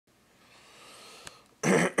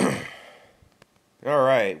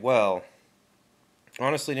Alright, well,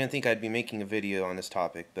 honestly didn't think I'd be making a video on this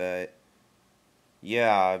topic, but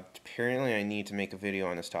yeah, apparently I need to make a video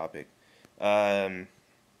on this topic. Um,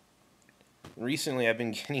 Recently I've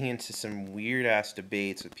been getting into some weird ass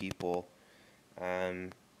debates with people.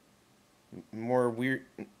 Um, More weird,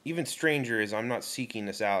 even stranger is I'm not seeking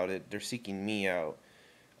this out, they're seeking me out.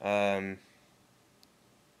 Um,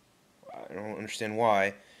 I don't understand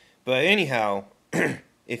why. But anyhow,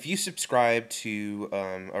 if you subscribe to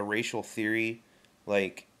a racial theory,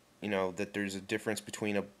 like that there's a difference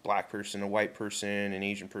between a black person, a white person, an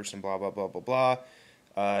Asian person, blah blah blah blah blah.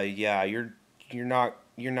 Yeah, you're not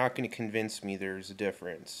going to convince me there's a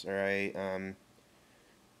difference. All right.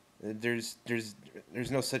 There's there's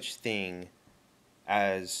there's no such thing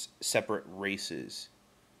as separate races.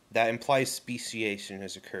 That implies speciation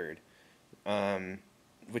has occurred, um,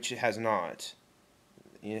 which it has not.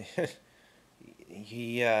 The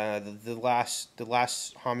last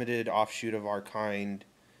hominid offshoot of our kind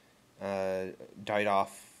uh, died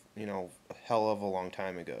off, a hell of a long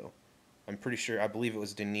time ago. I'm pretty sure. I believe it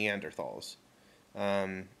was the Neanderthals.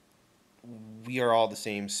 Um, we are all the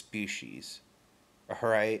same species. All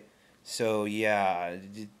right. So yeah,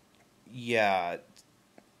 yeah.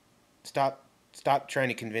 Stop, stop trying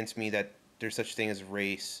to convince me that there's such thing as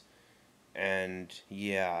race. And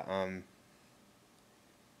yeah,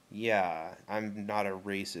 I'm not a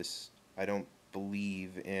racist. I don't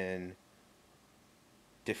believe in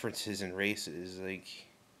differences in races. Like,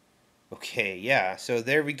 okay, yeah. So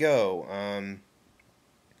there we go.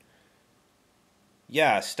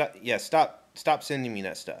 Yeah, stop. Yeah, stop. Stop sending me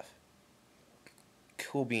that stuff.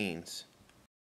 Cool beans.